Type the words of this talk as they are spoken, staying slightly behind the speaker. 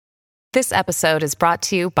This episode is brought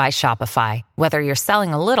to you by Shopify. Whether you're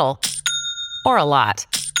selling a little or a lot,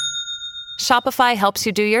 Shopify helps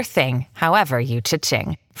you do your thing, however you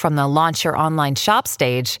cha-ching. From the launch your online shop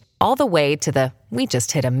stage, all the way to the we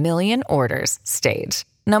just hit 1 million orders stage.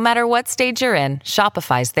 No matter what stage you're in,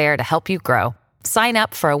 Shopify's there to help you grow. Sign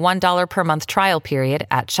up for a $1 per month trial period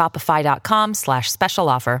at shopify.com/special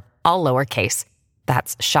offer, all lowercase.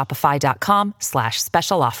 That's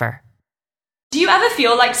shopify.com/special offer. Do you ever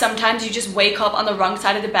feel like sometimes you just wake up on the wrong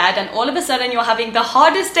side of the bed and all of a sudden you're having the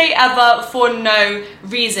hardest day ever for no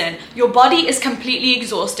reason? Your body is completely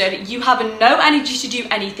exhausted, you have no energy to do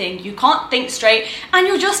anything, you can't think straight, and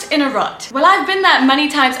you're just in a rut. Well, I've been there many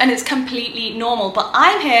times and it's completely normal, but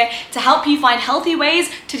I'm here to help you find healthy ways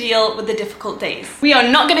to deal with the difficult days. We are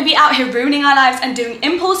not going to be out here ruining our lives and doing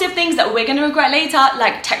impulsive things that we're going to regret later,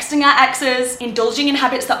 like texting our exes, indulging in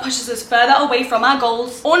habits that pushes us further away from our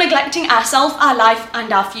goals, or neglecting ourselves, our life,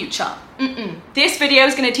 and our future. This video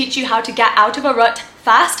is going to teach you how to get out of a rut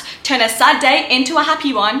fast, turn a sad day into a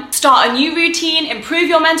happy one, start a new routine, improve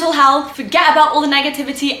your mental health, forget about all the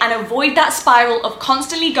negativity, and avoid that spiral of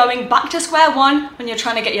constantly going back to square one when you're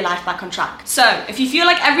trying to get your life back on track. So, if you feel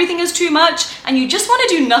like everything is too much and you just want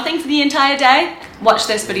to do nothing for the entire day, watch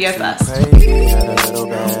this video first.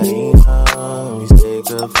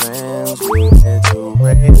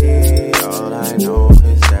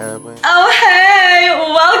 Oh hey,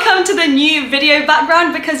 welcome to the new video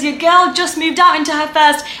background because your girl just moved out into her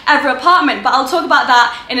first ever apartment, but I'll talk about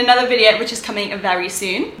that in another video which is coming very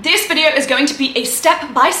soon. This video is going to be a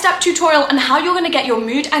step-by-step tutorial on how you're going to get your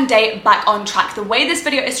mood and day back on track. The way this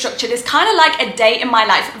video is structured is kind of like a day in my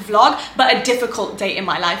life vlog, but a difficult day in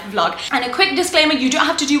my life vlog. And a quick disclaimer, you don't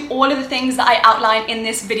have to do all of the things that I outline in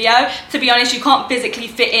this video. To be honest, you can't physically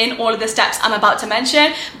fit in all of the steps I'm about to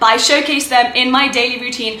mention, but I showcase them in my daily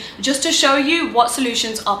routine just to show you what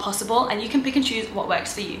solutions are possible and you can pick and choose what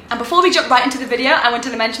works for you. And before we jump right into the video, I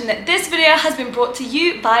wanted to mention that this video has been brought to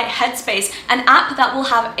you by Headspace, an app that will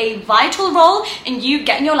have a vital role in you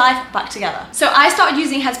getting your life back together. So I started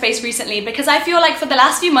using Headspace recently because I feel like for the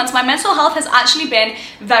last few months my mental health has actually been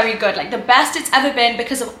very good, like the best it's ever been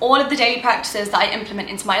because of all of the daily practices that I implement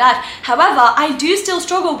into my life. However, I do still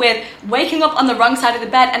struggle with waking up on the wrong side of the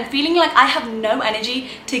bed and feeling like I have no energy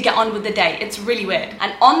to get on with the day. It's really weird.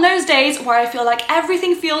 And on those days where I feel like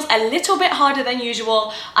everything feels a little bit harder than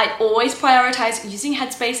usual, I always prioritize using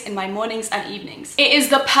Headspace in my mornings and evenings. It is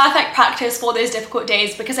the perfect practice for those difficult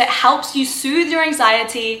days because it helps you soothe your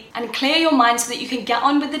anxiety and clear your mind so that you can get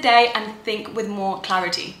on with the day and think with more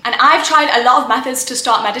clarity. And I've tried a lot of methods to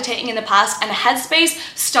start meditating in the past, and Headspace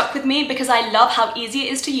stuck with me because I love how easy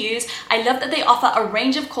it is to use. I love that they offer a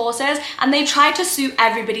range of courses and they try to suit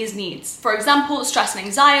everybody's needs. For example, stress and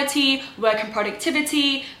anxiety, work and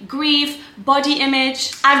productivity, grief, body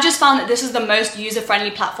image. I've just found that this is the most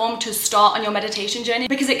user-friendly platform to start on your meditation journey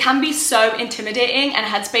because it can be so intimidating and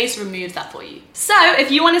Headspace removes that for you. So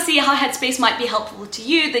if you want to see how Headspace might be helpful to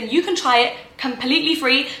you, then you can try it completely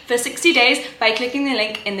free for 60 days by clicking the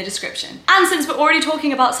link in the description. And since we're already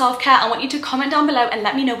talking about self-care, I want you to comment down below and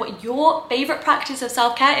let me know what your favorite practice of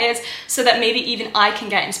self-care is so that maybe even I can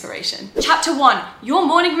get inspiration. Chapter 1, your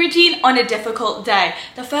morning routine on a difficult day.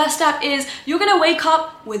 The first step is you're gonna wake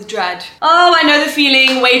up with dread. Oh, I know the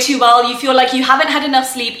feeling way too well. You feel like you haven't had enough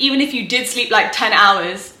sleep, even if you did sleep like 10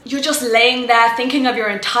 hours. You're just laying there thinking of your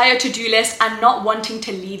entire to-do list and not wanting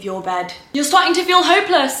to leave your bed. You're starting to feel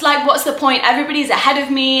hopeless, like what's the point? Everybody's ahead of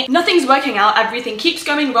me, nothing's working out, everything keeps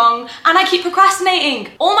going wrong, and I keep procrastinating.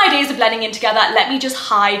 All my days are blending in together, let me just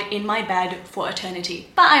hide in my bed for eternity.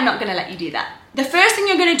 But I'm not gonna let you do that. The first thing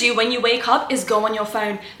you're gonna do when you wake up is go on your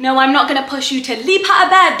phone. No, I'm not gonna push you to leap out of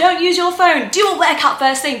bed, don't use your phone. Do a workout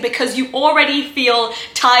first thing because you already feel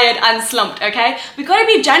tired and slumped, okay? We gotta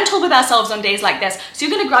be gentle with ourselves on days like this. So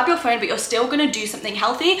you're gonna grab your phone, but you're still gonna do something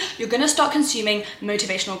healthy. You're gonna start consuming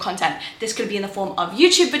motivational content. This could be in the form of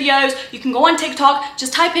YouTube videos. You can go on TikTok,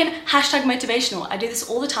 just type in #motivational. I do this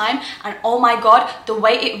all the time, and oh my God, the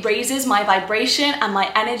way it raises my vibration and my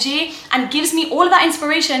energy and gives me all of that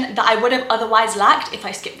inspiration that I would have otherwise lacked if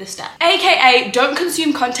I skipped this step. AKA, don't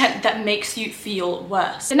consume content that makes you feel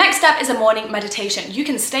worse. The next step is a morning meditation. You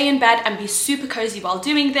can stay in bed and be super cozy while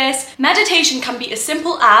doing this. Meditation can be as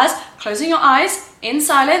simple as closing your eyes in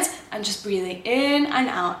silence and just breathing in and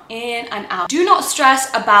out, in and out. Do not stress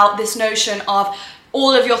about this notion of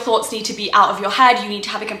all of your thoughts need to be out of your head, you need to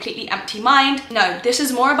have a completely empty mind. No, this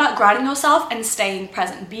is more about grounding yourself and staying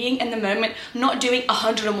present, being in the moment, not doing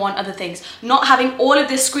 101 other things, not having all of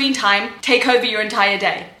this screen time take over your entire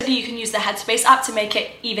day. You can use the Headspace app to make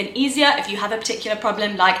it even easier if you have a particular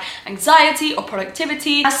problem like anxiety or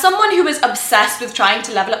productivity. As someone who is obsessed with trying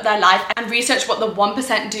to level up their life and research what the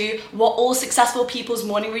 1% do, what all successful people's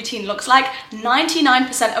morning routine looks like,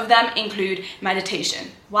 99% of them include meditation.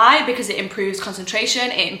 Why? Because it improves concentration,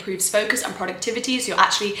 it improves focus and productivity, so you're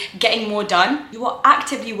actually getting more done. You are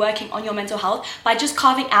actively working on your mental health by just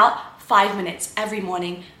carving out 5 minutes every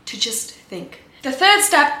morning to just think. The third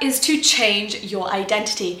step is to change your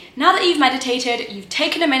identity. Now that you've meditated, you've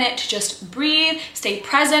taken a minute to just breathe, stay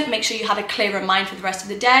present, make sure you have a clearer mind for the rest of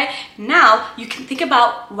the day. Now you can think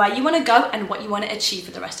about where you want to go and what you want to achieve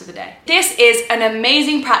for the rest of the day. This is an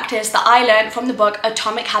amazing practice that I learned from the book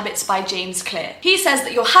Atomic Habits by James Clear. He says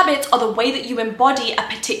that your habits are the way that you embody a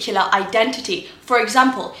particular identity. For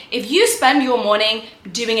example, if you spend your morning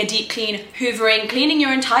doing a deep clean, hoovering, cleaning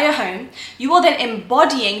your entire home, you are then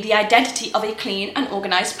embodying the identity of a clean and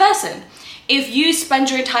organized person. If you spend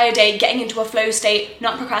your entire day getting into a flow state,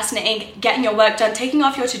 not procrastinating, getting your work done, taking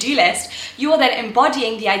off your to-do list, you are then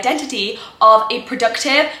embodying the identity of a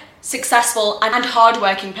productive, successful, and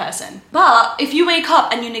hardworking person. But if you wake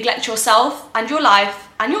up and you neglect yourself and your life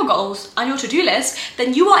and your goals and your to-do list,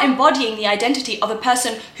 then you are embodying the identity of a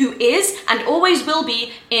person who is and always will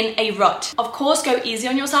be in a rut. Of course, go easy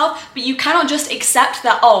on yourself, but you cannot just accept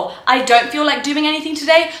that, oh, I don't feel like doing anything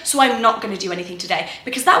today, so I'm not going to do anything today.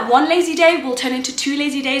 Because that one lazy day will turn into 2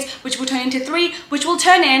 lazy days, which will turn into 3, which will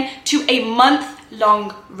turn into a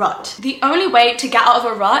month-long rut. The only way to get out of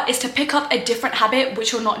a rut is to pick up a different habit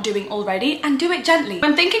which you're not doing already and do it gently.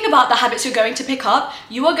 When thinking about the habits you're going to pick up,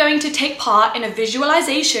 you are going to take part in a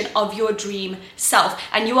visualization of your dream self,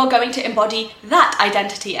 and you are going to embody that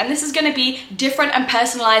identity, and this is going to be different and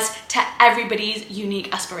personalized to everybody's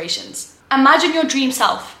unique aspirations. Imagine your dream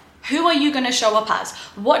self. Who are you going to show up as?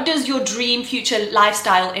 What does your dream future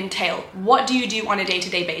lifestyle entail? What do you do on a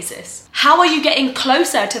day-to-day basis? How are you getting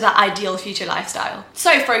closer to that ideal future lifestyle?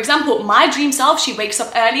 So for example, my dream self, she wakes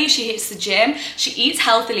up early, she hits the gym, she eats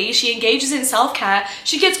healthily, she engages in self-care,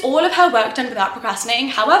 she gets all of her work done without procrastinating.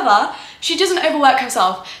 However, she doesn't overwork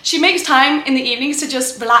herself. She makes time in the evenings to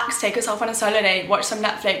just relax, take herself on a solo date, watch some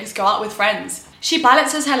Netflix, go out with friends. She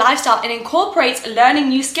balances her lifestyle and incorporates learning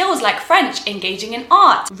new skills like French, engaging in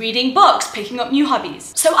art, reading books, picking up new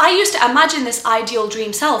hobbies. So I used to imagine this ideal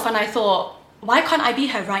dream self, and I thought, why can't I be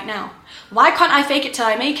her right now? Why can't I fake it till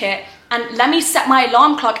I make it? And let me set my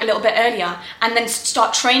alarm clock a little bit earlier and then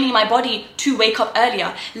start training my body to wake up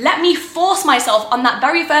earlier. Let me force myself on that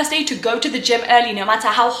very first day to go to the gym early, no matter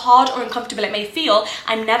how hard or uncomfortable it may feel.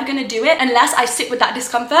 I'm never gonna do it unless I sit with that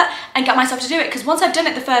discomfort and get myself to do it. Because once I've done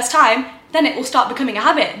it the first time, then it will start becoming a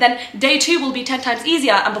habit. Then day 2 will be 10 times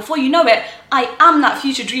easier, and before you know it, I am that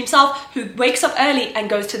future dream self who wakes up early and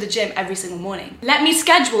goes to the gym every single morning. Let me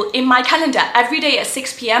schedule in my calendar every day at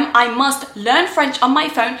 6 p.m. I must learn French on my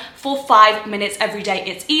phone for 5 minutes every day.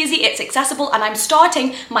 It's easy, it's accessible, and I'm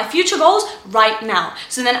starting my future goals right now.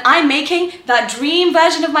 So then I'm making that dream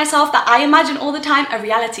version of myself that I imagine all the time a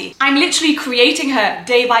reality. I'm literally creating her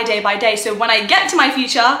day by day by day. So when I get to my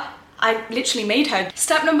future, I literally made her.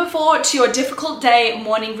 Step number 4 to your difficult day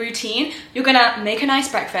morning routine, you're gonna make a nice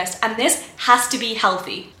breakfast, and this has to be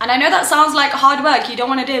healthy. And I know that sounds like hard work, you don't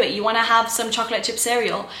wanna do it, you wanna have some chocolate chip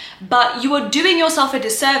cereal, but you are doing yourself a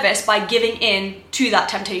disservice by giving in to that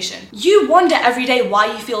temptation. You wonder every day why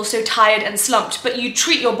you feel so tired and slumped, but you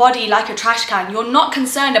treat your body like a trash can. You're not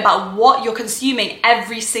concerned about what you're consuming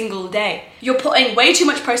every single day. You're putting way too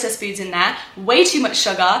much processed foods in there, way too much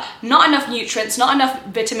sugar, not enough nutrients, not enough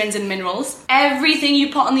vitamins and minerals. Everything you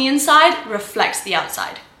put on the inside reflects the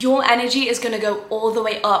outside. Your energy is gonna go all the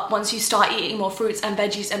way up once you start eating more fruits and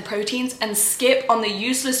veggies and proteins and skip on the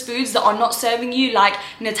useless foods that are not serving you, like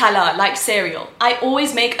Nutella, like cereal. I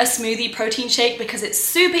always make a smoothie protein shake because it's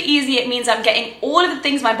super easy. It means I'm getting all of the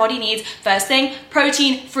things my body needs. First thing,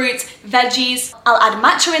 protein, fruits, veggies. I'll add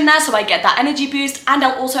matcha in there so I get that energy boost, and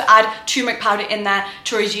I'll also add turmeric powder in there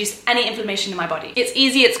to reduce any inflammation in my body. It's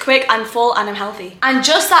easy, it's quick, I'm full, and I'm healthy. And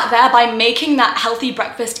just that there, by making that healthy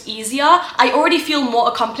breakfast easier, I already feel more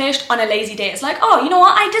accomplished on a lazy day. It's like, oh, you know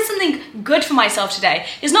what? I did something good for myself today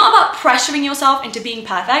is not about pressuring yourself into being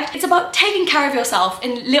perfect. It's about taking care of yourself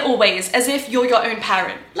in little ways as if you're your own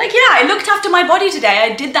parent. Like, yeah, I looked after my body today.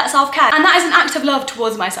 I did that self-care. And that is an act of love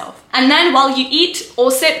towards myself. And then while you eat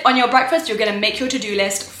or sip on your breakfast, you're gonna make your to-do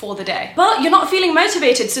list for the day. But you're not feeling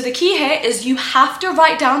motivated. So the key here is you have to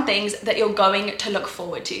write down things that you're going to look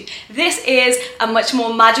forward to. This is a much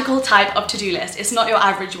more magical type of to-do list. It's not your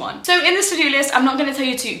average one. So in this to-do list, I'm not gonna tell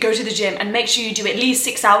you to go to the gym and make sure you do at least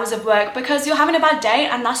 6 hours of work because you're having a bad day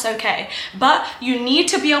and that's okay. But you need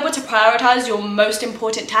to be able to prioritize your most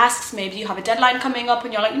important tasks. Maybe you have a deadline coming up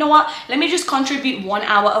and you're like, you know what? Let me just contribute 1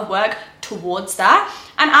 hour of work towards that.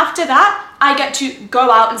 And after that, I get to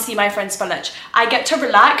go out and see my friends for lunch. I get to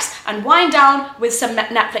relax and wind down with some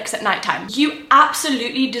Netflix at nighttime. You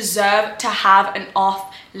absolutely deserve to have an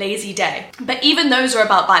off, lazy day. But even those are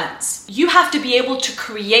about balance. You have to be able to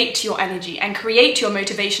create your energy and create your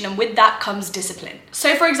motivation, and with that comes discipline.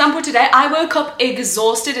 So for example, today I woke up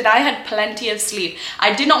exhausted and I had plenty of sleep.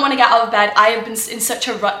 I did not want to get out of bed. I have been in such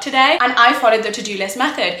a rut today, and I followed the to-do list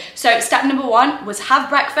method. So step number 1 was have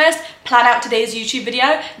breakfast, plan out today's YouTube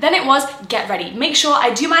video. Then it was get ready. Make sure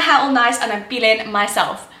I do my hair all nice and I'm feeling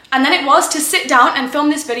myself. And then it was to sit down and film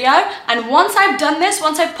this video. And once I've done this,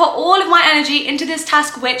 once I've put all of my energy into this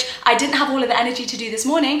task, which I didn't have all of the energy to do this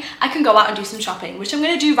morning, I can go out and do some shopping, which I'm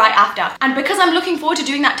gonna do right after. And because I'm looking forward to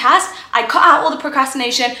doing that task, I cut out all the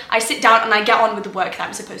procrastination, I sit down and I get on with the work that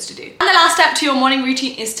I'm supposed to do. And the last step to your morning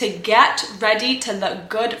routine is to get ready to look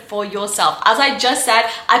good for yourself. As I just said,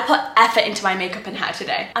 I put effort into my makeup and hair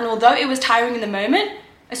today. And although it was tiring in the moment,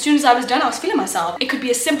 as soon as I was done, I was feeling myself. It could be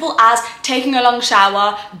as simple as taking a long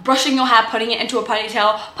shower, brushing your hair, putting it into a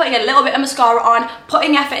ponytail, putting a little bit of mascara on,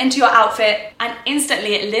 putting effort into your outfit, and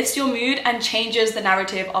instantly it lifts your mood and changes the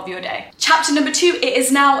narrative of your day. Chapter number 2, it is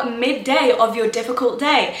now midday of your difficult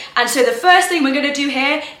day. And so the first thing we're gonna do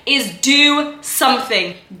here is do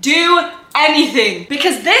something. Do anything,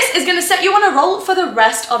 because this is going to set you on a roll for the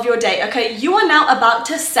rest of your day. Okay, you are now about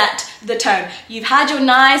to set the tone. You've had your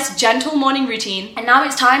nice gentle morning routine, and now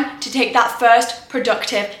it's time to take that first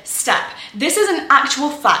productive step. This is an actual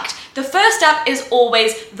fact. The first step is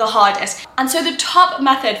always the hardest. And so the top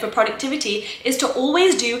method for productivity is to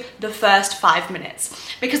always do the first 5 minutes.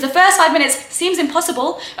 Because the first 5 minutes seems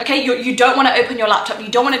impossible, okay? You don't want to open your laptop, you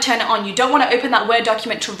don't want to turn it on, you don't want to open that Word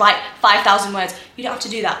document to write 5,000 words. You don't have to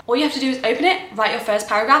do that. All you have to do is open it, write your first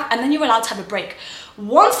paragraph, and then you're allowed to have a break.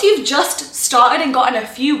 Once you've just started and gotten a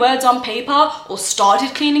few words on paper or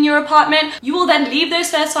started cleaning your apartment, you will then leave those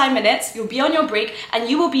first 5 minutes, you'll be on your break, and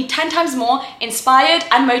you will be 10 times more inspired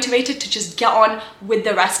and motivated to just get on with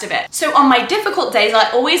the rest of it. So on my difficult days, I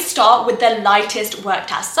always start with the lightest work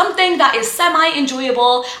task, something that is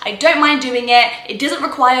semi-enjoyable, I don't mind doing it, it doesn't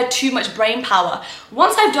require too much brain power.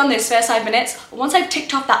 Once I've done those first 5 minutes, once I've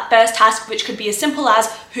ticked off that first task, which could be as simple as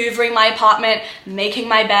hoovering my apartment, making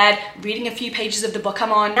my bed, reading a few pages of the book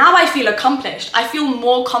I'm on, now I feel accomplished. I feel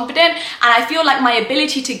more confident, and I feel like my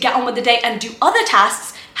ability to get on with the day and do other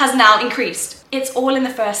tasks has now increased. It's all in the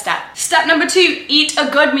first step. Step number 2, eat a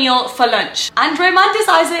good meal for lunch and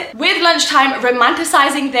romanticize it. With lunchtime,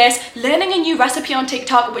 romanticizing this, learning a new recipe on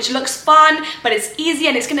TikTok, which looks fun, but it's easy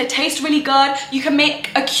and it's gonna taste really good. You can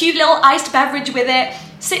make a cute little iced beverage with it.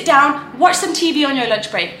 Sit down, watch some TV on your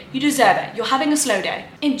lunch break. You deserve it. You're having a slow day.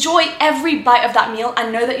 Enjoy every bite of that meal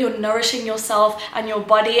and know that you're nourishing yourself and your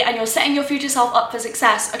body and you're setting your future self up for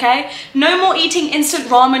success, okay? No more eating instant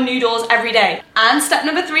ramen noodles every day. And step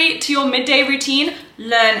number 3 to your midday routine,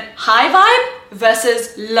 learn high vibe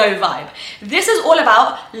versus low vibe. This is all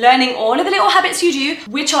about learning all of the little habits you do,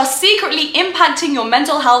 which are secretly impacting your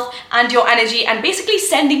mental health and your energy and basically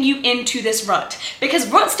sending you into this rut. Because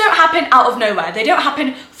ruts don't happen out of nowhere. They don't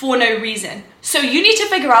happen for no reason. So you need to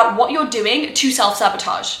figure out what you're doing to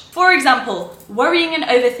self-sabotage. For example, worrying and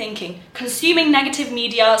overthinking, consuming negative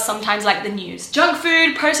media, sometimes like the news, junk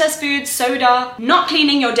food, processed food, soda, not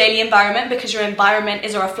cleaning your daily environment because your environment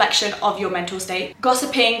is a reflection of your mental state,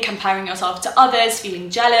 gossiping, comparing yourself to others, feeling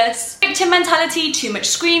jealous, victim mentality, too much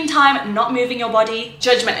screen time, not moving your body,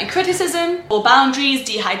 judgment and criticism, or boundaries,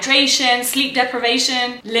 dehydration, sleep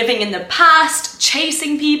deprivation, living in the past,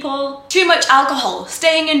 chasing people, too much alcohol,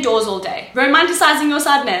 staying indoors all day, romanticizing your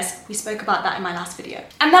sadness. We spoke about that in my last video.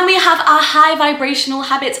 And then we have our high vibrational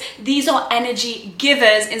habits. These are energy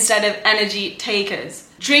givers instead of energy takers.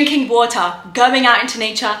 Drinking water, going out into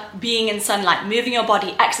nature, being in sunlight, moving your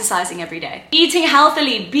body, exercising every day. Eating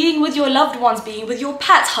healthily, being with your loved ones, being with your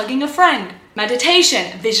pets, hugging a friend.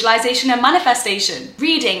 Meditation, visualization and manifestation.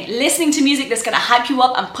 Reading, listening to music that's gonna hype you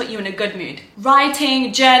up and put you in a good mood.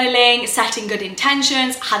 Writing, journaling, setting good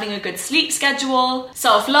intentions, having a good sleep schedule.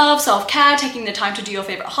 Self-love, self-care, taking the time to do your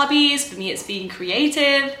favorite hobbies. For me, it's being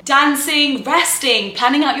creative. Dancing, resting,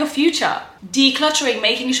 planning out your future. Decluttering,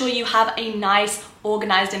 making sure you have a nice,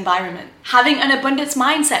 organized environment. Having an abundance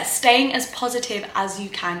mindset, staying as positive as you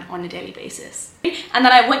can on a daily basis. And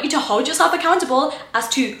then I want you to hold yourself accountable as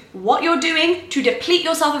to what you're doing to deplete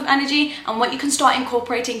yourself of energy and what you can start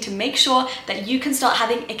incorporating to make sure that you can start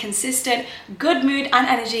having a consistent, good mood and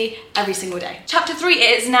energy every single day. Chapter 3,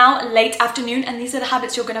 it is now late afternoon, and these are the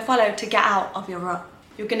habits you're gonna follow to get out of your rut.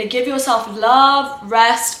 You're gonna give yourself love,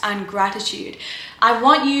 rest, and gratitude. I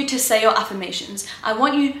want you to say your affirmations. I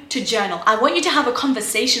want you to journal. I want you to have a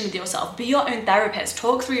conversation with yourself. Be your own therapist.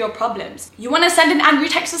 Talk through your problems. You wanna send an angry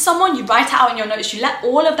text to someone? You write it out in your notes. You let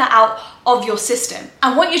all of that out of your system.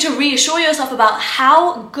 I want you to reassure yourself about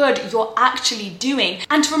how good you're actually doing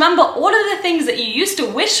and to remember all of the things that you used to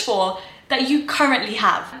wish for that you currently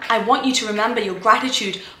have. I want you to remember your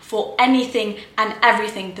gratitude for anything and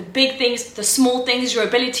everything, the big things, the small things, your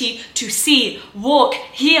ability to see, walk,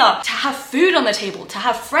 hear, to have food on the table, to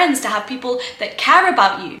have friends, to have people that care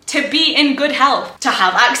about you, to be in good health, to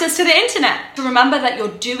have access to the internet, to remember that you're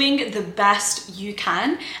doing the best you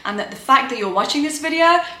can, and that the fact that you're watching this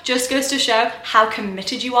video just goes to show how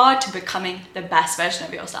committed you are to becoming the best version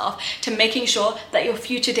of yourself, to making sure that your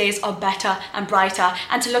future days are better and brighter,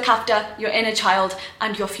 and to look after your inner child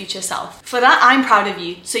and your future self. For that, I'm proud of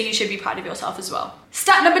you, so you should be proud of yourself as well.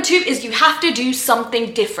 Step number 2 is you have to do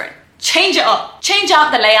something different. Change it up. Change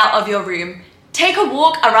out the layout of your room. Take a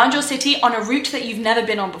walk around your city on a route that you've never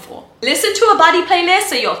been on before. Listen to a body playlist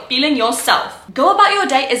so you're feeling yourself. Go about your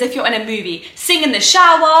day as if you're in a movie. Sing in the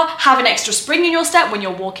shower, have an extra spring in your step when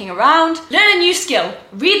you're walking around. Learn a new skill.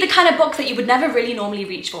 Read the kind of book that you would never really normally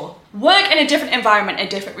reach for. Work in a different environment, a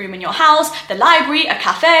different room in your house, the library, a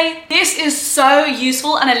cafe. This is so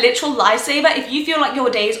useful and a literal lifesaver if you feel like your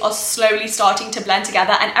days are slowly starting to blend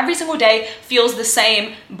together and every single day feels the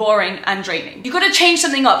same, boring and draining. You gotta change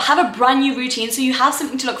something up, have a brand new routine so you have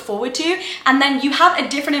something to look forward to, and then you have a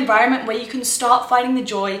different environment where you can start finding the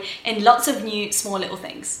joy in lots of new small little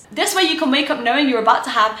things. This way you can wake up knowing you're about to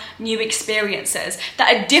have new experiences,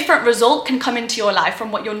 that a different result can come into your life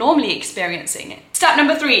from what you're normally experiencing. Step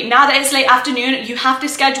number 3, now that it's late afternoon, you have to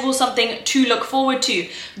schedule something to look forward to.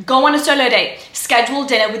 Go on a solo date, schedule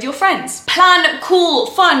dinner with your friends. Plan cool,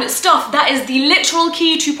 fun stuff. That is the literal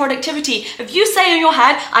key to productivity. If you say in your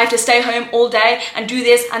head, I have to stay home all day and do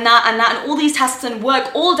this and that and all these tasks and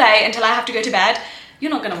work all day until I have to go to bed,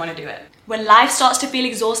 you're not gonna wanna do it. When life starts to feel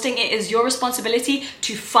exhausting, it is your responsibility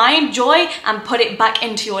to find joy and put it back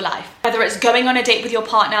into your life. Whether it's going on a date with your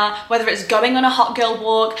partner, whether it's going on a hot girl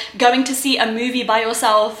walk, going to see a movie by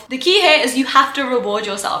yourself. The key here is you have to reward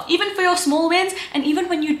yourself, even for your small wins and even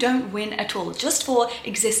when you don't win at all, just for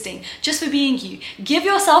existing, just for being you. Give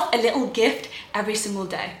yourself a little gift every single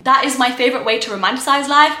day. That is my favorite way to romanticize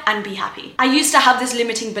life and be happy. I used to have this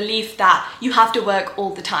limiting belief that you have to work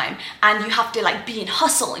all the time and you have to like be in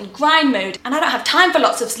hustle and grind mode, and I don't have time for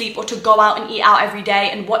lots of sleep or to go out and eat out every day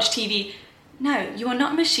and watch TV. No, you are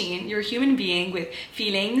not a machine. You're a human being with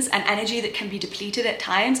feelings and energy that can be depleted at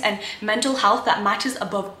times and mental health that matters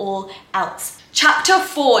above all else. Chapter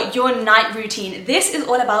 4, your night routine. This is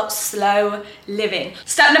all about slow living.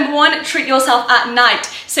 Step number 1, treat yourself at night.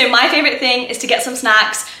 So my favorite thing is to get some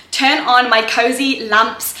snacks, turn on my cozy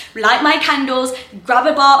lamps, light my candles, grab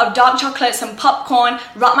a bar of dark chocolate, some popcorn,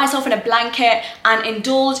 wrap myself in a blanket and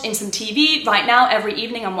indulge in some TV. Right now, every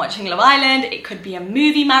evening I'm watching Love Island. It could be a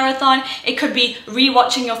movie marathon. It could be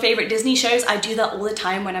rewatching your favorite Disney shows. I do that all the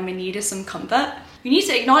time when I'm in need of some comfort. You need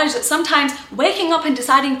to acknowledge that sometimes waking up and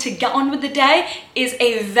deciding to get on with the day is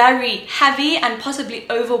a very heavy and possibly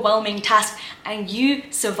overwhelming task, and you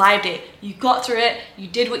survived it. You got through it, you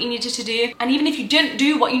did what you needed to do, and even if you didn't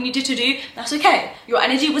do what you needed to do, that's okay. Your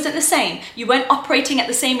energy wasn't the same. You weren't operating at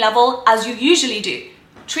the same level as you usually do.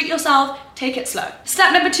 Treat yourself, take it slow.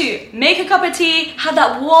 Step number 2, make a cup of tea, have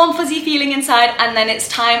that warm fuzzy feeling inside, and then it's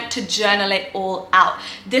time to journal it all out.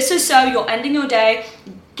 This is so you're ending your day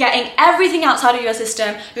getting everything outside of your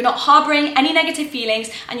system. You're not harboring any negative feelings,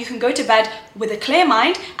 and you can go to bed with a clear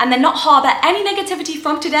mind and then not harbor any negativity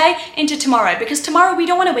from today into tomorrow, because tomorrow we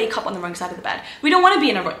don't want to wake up on the wrong side of the bed. We don't want to be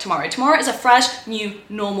in a rut tomorrow. Tomorrow is a fresh, new,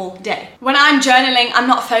 normal day. When I'm journaling, I'm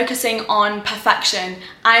not focusing on perfection.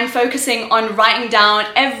 I'm focusing on writing down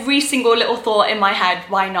every single little thought in my head.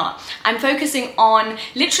 Why not? I'm focusing on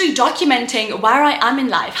literally documenting where I am in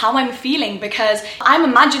life, how I'm feeling, because I'm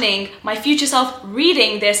imagining my future self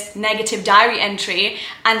reading this negative diary entry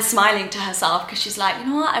and smiling to herself, because she's like, you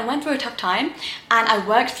know what, I went through a tough time and I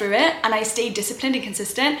worked through it and I stayed disciplined and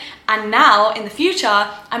consistent, and now in the future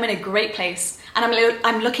I'm in a great place. And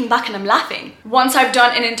I'm looking back and I'm laughing. Once I've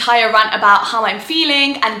done an entire rant about how I'm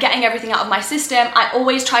feeling and getting everything out of my system, I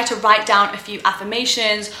always try to write down a few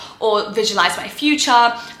affirmations or visualize my future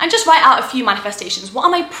and just write out a few manifestations. What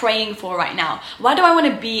am I praying for right now? Where do I want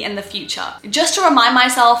to be in the future? Just to remind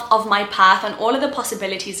myself of my path and all of the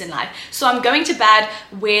possibilities in life. So I'm going to bed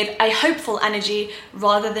with a hopeful energy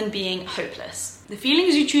rather than being hopeless. The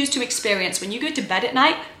feelings you choose to experience when you go to bed at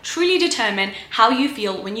night truly determine how you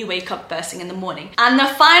feel when you wake up first thing in the morning. And the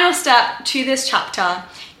final step to this chapter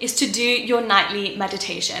is to do your nightly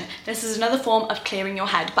meditation. This is another form of clearing your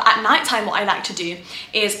head. But at nighttime, what I like to do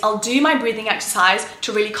is I'll do my breathing exercise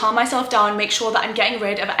to really calm myself down, make sure that I'm getting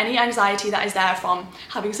rid of any anxiety that is there from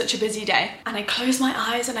having such a busy day. And I close my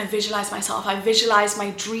eyes and I visualize myself. I visualize my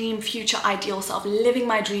dream, future, ideal self, living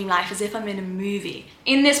my dream life as if I'm in a movie.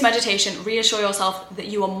 In this meditation, reassure yourself that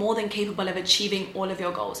you are more than capable of achieving all of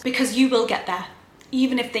your goals, because you will get there,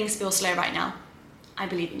 even if things feel slow right now. I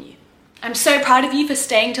believe in you. I'm so proud of you for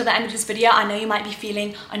staying till the end of this video. I know you might be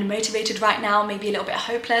feeling unmotivated right now, maybe a little bit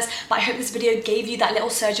hopeless, but I hope this video gave you that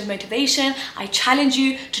little surge of motivation. I challenge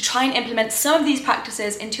you to try and implement some of these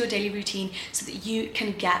practices into your daily routine so that you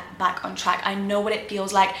can get back on track. I know what it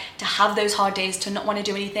feels like to have those hard days, to not want to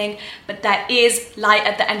do anything, but there is light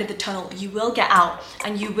at the end of the tunnel. You will get out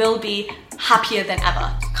and you will be happier than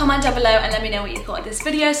ever. Comment down below and let me know what you thought of this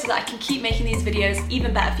video so that I can keep making these videos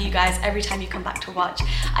even better for you guys every time you come back to watch.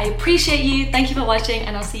 I appreciate you. Thank you for watching,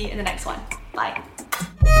 and I'll see you in the next one. Bye.